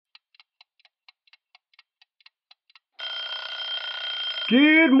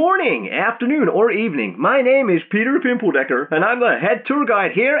Good morning, afternoon, or evening. My name is Peter Pimpledecker, and I'm the head tour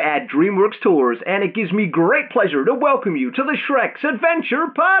guide here at DreamWorks Tours, and it gives me great pleasure to welcome you to the Shrek's Adventure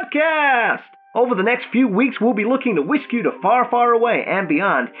Podcast. Over the next few weeks, we'll be looking to whisk you to far, far away and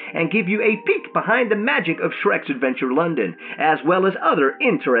beyond, and give you a peek behind the magic of Shrek's Adventure London, as well as other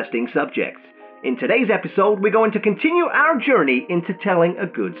interesting subjects. In today's episode, we're going to continue our journey into telling a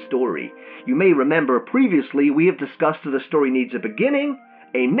good story. You may remember previously we have discussed that a story needs a beginning,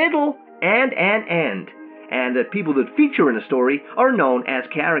 a middle, and an end, and that people that feature in a story are known as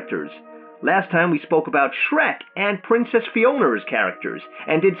characters. Last time we spoke about Shrek and Princess Fiona as characters,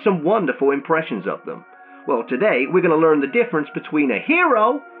 and did some wonderful impressions of them. Well, today we're going to learn the difference between a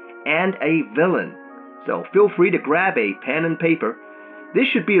hero and a villain. So feel free to grab a pen and paper. This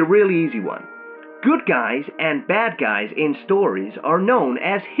should be a really easy one. Good guys and bad guys in stories are known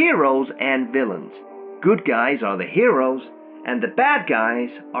as heroes and villains. Good guys are the heroes, and the bad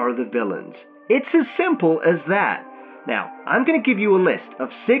guys are the villains. It's as simple as that. Now, I'm going to give you a list of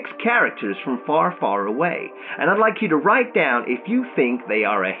 6 characters from far, far away, and I'd like you to write down if you think they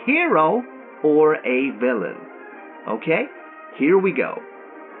are a hero or a villain. Okay? Here we go.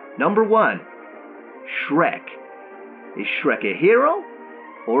 Number 1, Shrek. Is Shrek a hero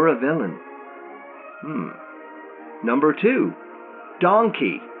or a villain? Number 2,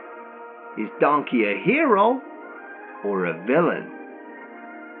 Donkey. Is Donkey a hero or a villain?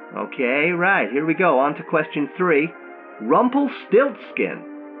 Okay, right, here we go. On to question 3, Rumpelstiltskin.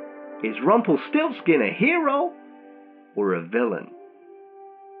 Is Rumpelstiltskin a hero or a villain?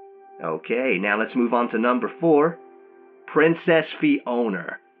 Okay, now let's move on to number 4, Princess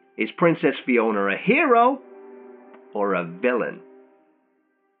Fiona. Is Princess Fiona a hero or a villain?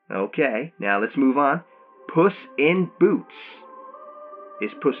 Okay, now let's move on. Puss in Boots.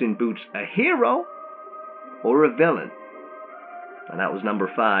 Is Puss in Boots a hero or a villain? And that was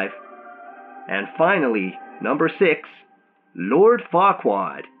number 5. And finally, number 6, Lord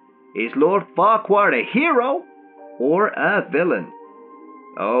Farquaad. Is Lord Farquaad a hero or a villain?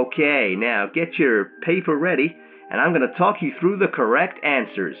 Okay, now get your paper ready, and I'm going to talk you through the correct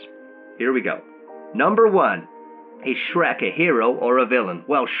answers. Here we go. Number 1. Is Shrek a hero or a villain?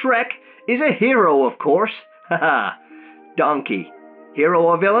 Well, Shrek is a hero, of course. Haha. Donkey, hero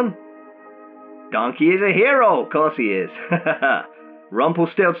or villain? Donkey is a hero, of course he is. Haha.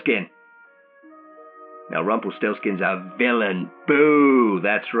 Rumpelstiltskin. Now, Rumpelstiltskin's a villain. Boo,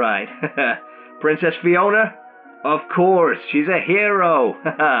 that's right. Princess Fiona? Of course, she's a hero.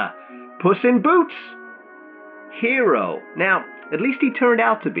 Haha. Puss in Boots? Hero. Now, at least he turned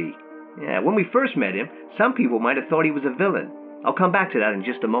out to be. Yeah, when we first met him, some people might have thought he was a villain. I'll come back to that in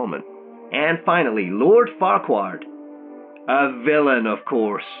just a moment. And finally, Lord Farquaad. A villain, of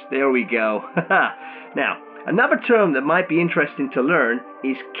course. There we go. Now, another term that might be interesting to learn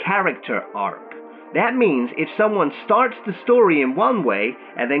is character arc. That means if someone starts the story in one way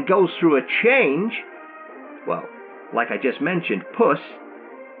and then goes through a change, well, like I just mentioned, Puss,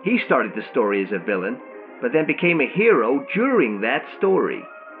 he started the story as a villain, but then became a hero during that story.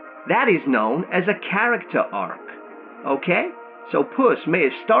 That is known as a character arc. Okay? So Puss may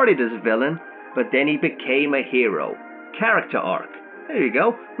have started as a villain, but then he became a hero. Character arc. There you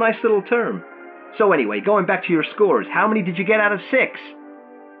go. Nice little term. So anyway, going back to your scores, how many did you get out of 6?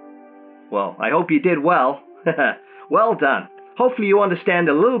 Well, I hope you did well. Well done. Hopefully you understand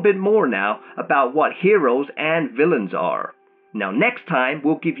a little bit more now about what heroes and villains are. Now next time,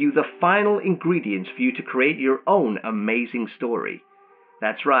 we'll give you the final ingredients for you to create your own amazing story.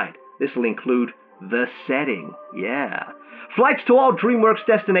 That's right, this will include the setting, yeah. Flights to all DreamWorks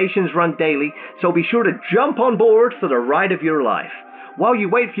destinations run daily, so be sure to jump on board for the ride of your life. While you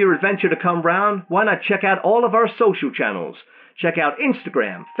wait for your adventure to come round, why not check out all of our social channels? Check out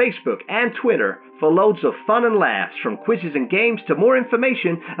Instagram, Facebook, and Twitter for loads of fun and laughs, from quizzes and games to more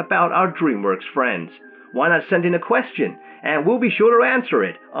information about our DreamWorks friends. Why not send in a question, and we'll be sure to answer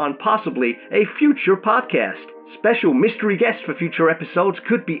it on possibly a future podcast. Special mystery guests for future episodes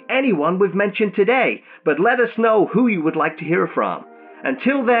could be anyone we've mentioned today, but let us know who you would like to hear from.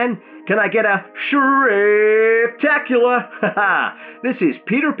 Until then, can I get a Shrektacular? This is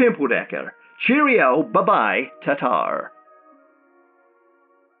Peter Pimpledecker. Cheerio, bye-bye, ta-tar.